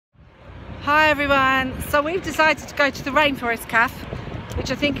Hi everyone, so we've decided to go to the Rainforest Cafe,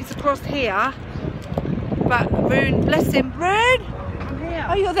 which I think is across here. But Rune, bless him, Rune! I'm here.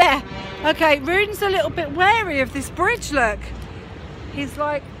 Oh, you're there. Okay, Rune's a little bit wary of this bridge, look. He's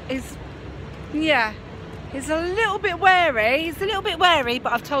a little bit wary.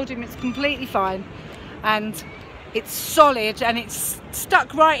 But I've told him it's completely fine. And it's solid and it's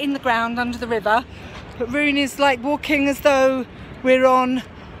stuck right in the ground under the river. But Rune is like walking as though we're on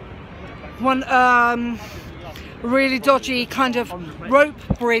one really dodgy kind of rope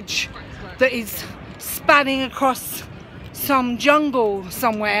bridge that is spanning across some jungle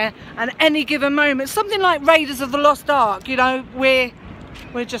somewhere, and any given moment, something like Raiders of the Lost Ark, you know, we're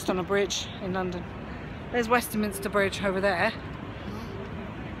just on a bridge in London. There's Westminster Bridge over there,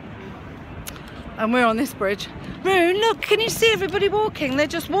 and we're on this bridge. Rune, look, can you see everybody walking? They're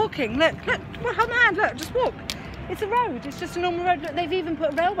just walking. Look, how mad, look, just walk. It's a road, it's just a normal road. Look, they've even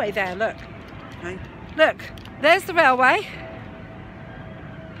put a railway there, look. Okay. Look, there's the railway.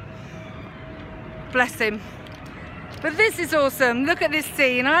 Bless him. But this is awesome. Look at this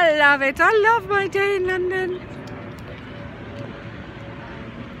scene. I love it. I love my day in London.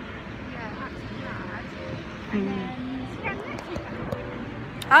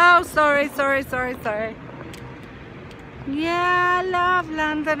 Oh, sorry. Yeah, I love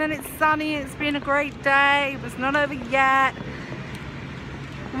London and it's sunny. It's been a great day. It was not over yet.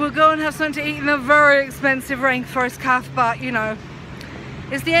 We'll go and have something to eat in a very expensive Rainforest Cafe, but you know,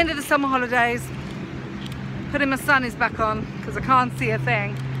 it's the end of the summer holidays. Putting my sunnies back on because I can't see a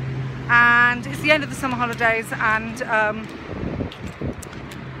thing. And it's the end of the summer holidays and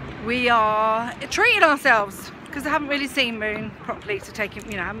we are treating ourselves because I haven't really seen Rune properly to take him,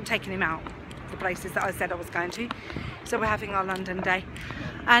 you know, I haven't taken him out the places that I said I was going to. So we're having our London day.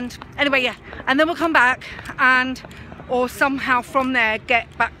 And anyway, yeah, and then we'll come back and or somehow from there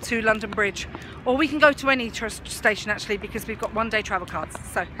get back to London Bridge, or we can go to any station actually because we've got one-day travel cards.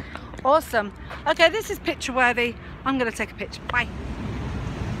 So awesome. Okay, this is picture worthy. I'm gonna take a picture. Bye.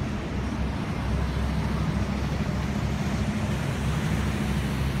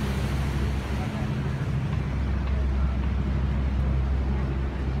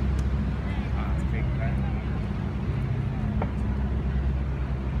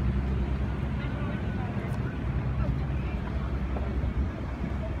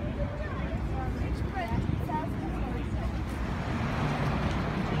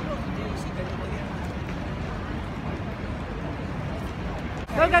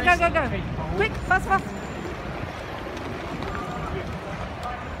 Go. Quick, fast.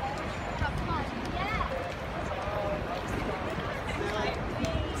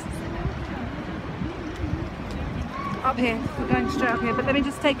 Up here, we're going straight up here, but let me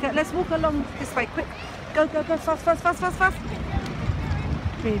just take a, let's walk along this way, quick. Go, fast.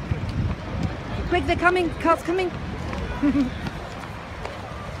 Quick, they're coming, car's coming.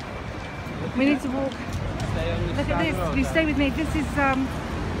 We need to walk. Look at this, you stay with me. This is,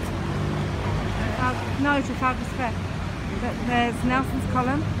 no, Trafalaga Square. There's Nelson's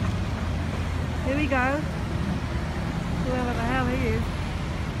column. Here we go. Whoever the hell he is.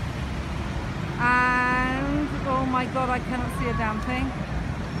 And, oh my god, I cannot see a damn thing.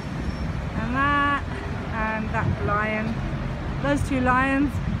 And that lion. Those two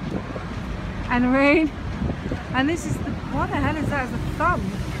lions. And Rune. And this is the, what the hell is that? It's a thumb.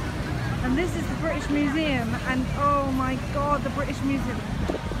 And this is the British Museum, and oh my god, the British Museum,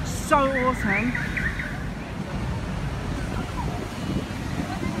 so awesome.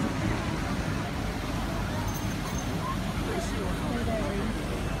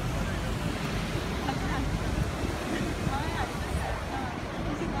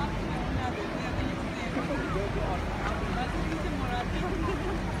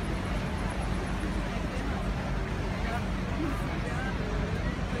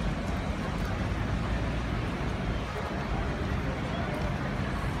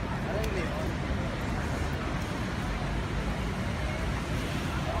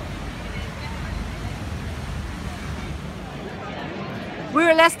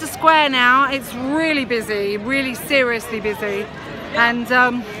 We're at Leicester Square now. It's really busy, really seriously busy. And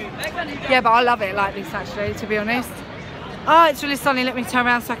yeah, but I love it like this actually, to be honest. Oh, it's really sunny. Let me turn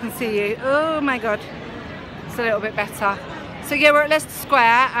around so I can see you. Oh my god, it's a little bit better. So yeah, we're at Leicester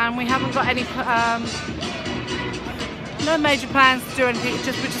Square and we haven't got any no major plans to do anything. We're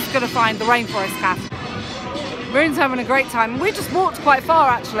just gonna find the Rainforest Cafe. Rune's having a great time. We just walked quite far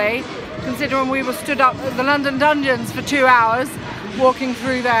actually, considering we were stood up at the London Dungeons for 2 hours walking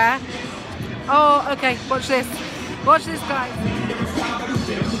through there. Oh, okay, watch this. Watch this, guys.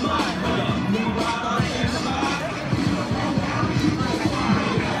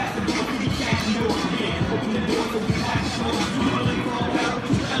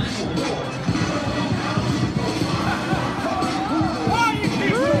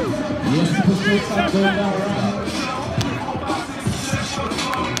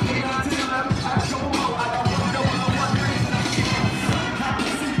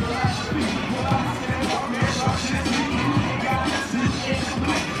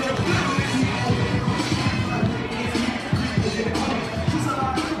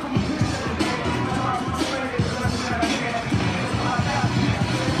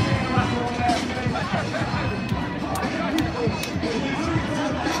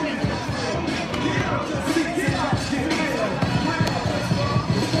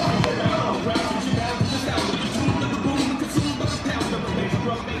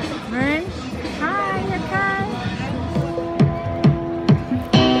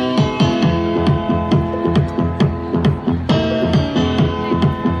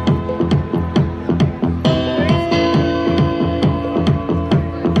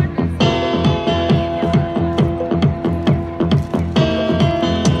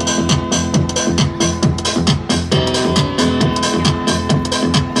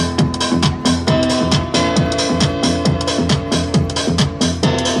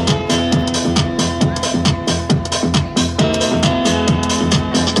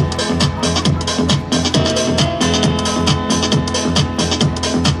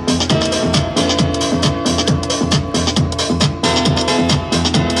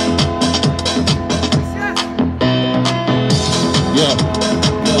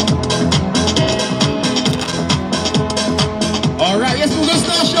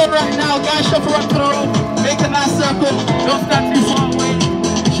 right now, guys. Shuffle right through. Make a nice circle. Don't stand too far away.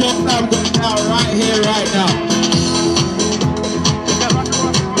 Show time going now, right here, right now.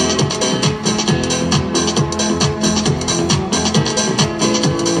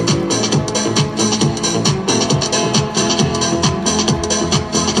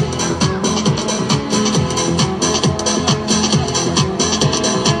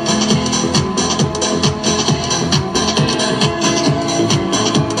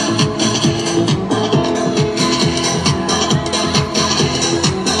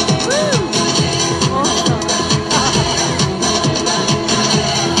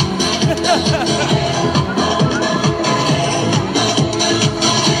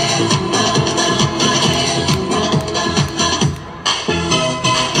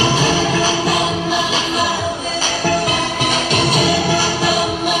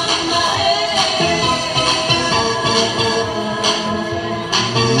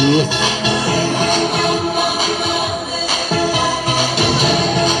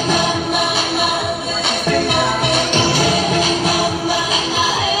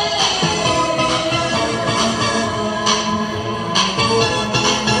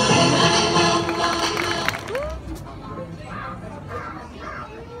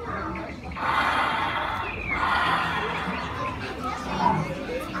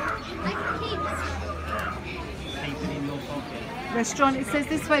 Restaurant, it says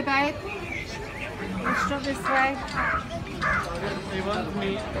this way, babe. Restaurant this way. They want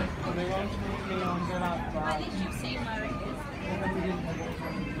me on the last part.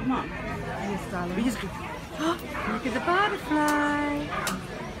 Come on. Yes, darling. Look at the butterfly.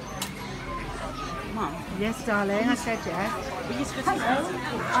 Come on. Yes, darling, I said yes.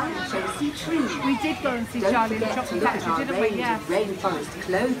 We did go and see Charlie in the chocolate factory, didn't we? Yeah. Rainforest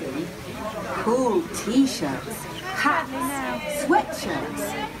clothing, cool t-shirts, hats, sweatshirts.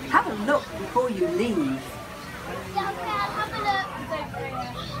 Have a look before you leave.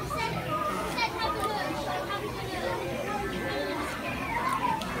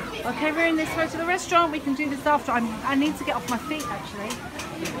 Okay, we're in this way to the restaurant. We can do this after. I need to get off my feet actually.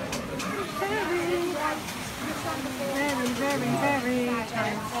 Very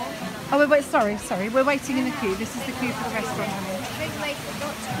tired. Oh, wait, sorry. We're waiting in the queue. This is the queue for the restaurant.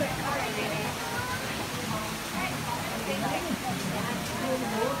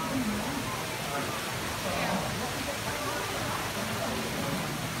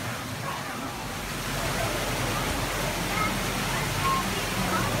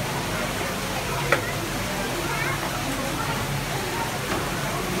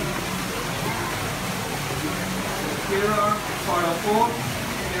 Mirror for a 4,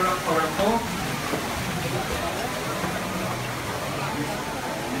 mirror for a 4.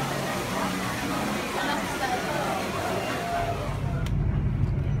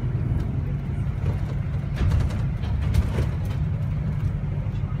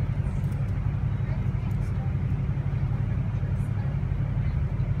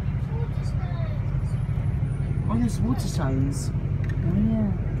 Oh, there's water stones. Oh,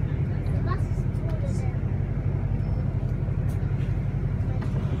 yeah.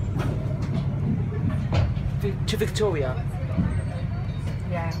 To Victoria.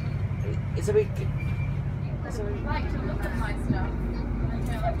 Yeah. It's a big. Like to look at my stuff.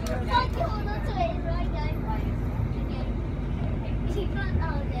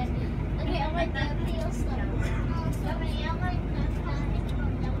 Okay, I like that real stuff.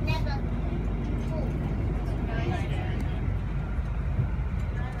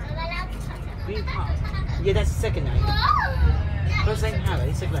 Green Park. Yeah, that's the second night. First name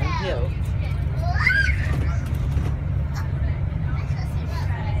Harry, second name Hill.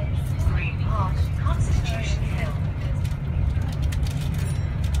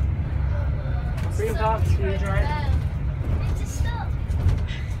 Green Park, huge, right?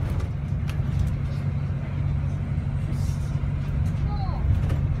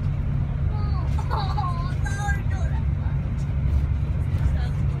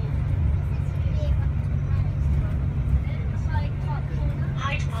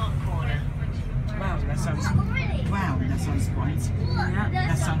 Wow, that sounds bright. Yeah,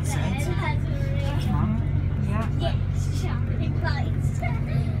 that sunset. Come on. Yeah.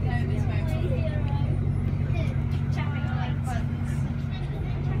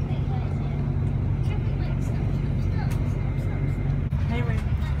 Hey, Rune.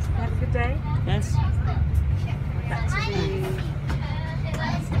 Have a good day. Yes. Back to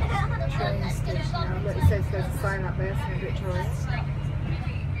the train station now. Look, it says there's a sign up there saying Victoria.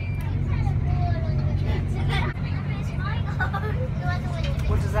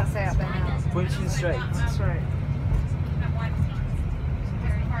 What does that say up there now? Pointing straight. That's right.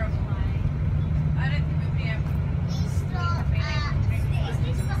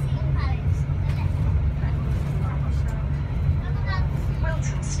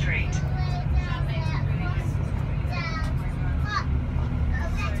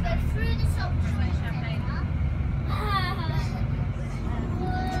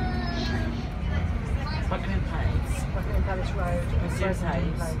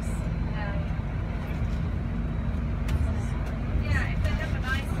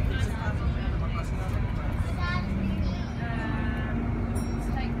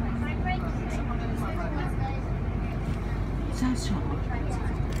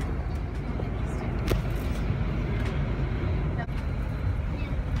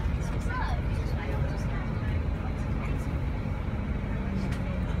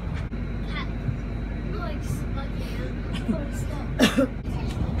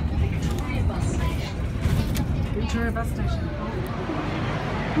 Victoria bus station.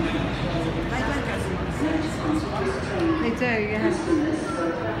 They do, yes.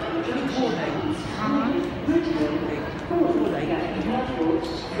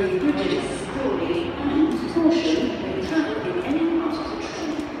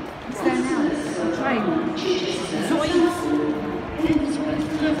 It's there now, it's a train.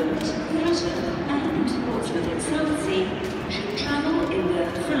 And Portsmouth and Southsea should travel in the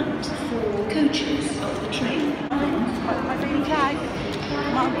front 4 coaches of the train. I'll be your flag.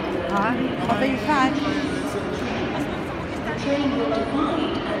 I'll be your flag. The train will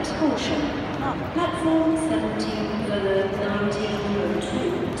divide at Horsham. Platform 17 for the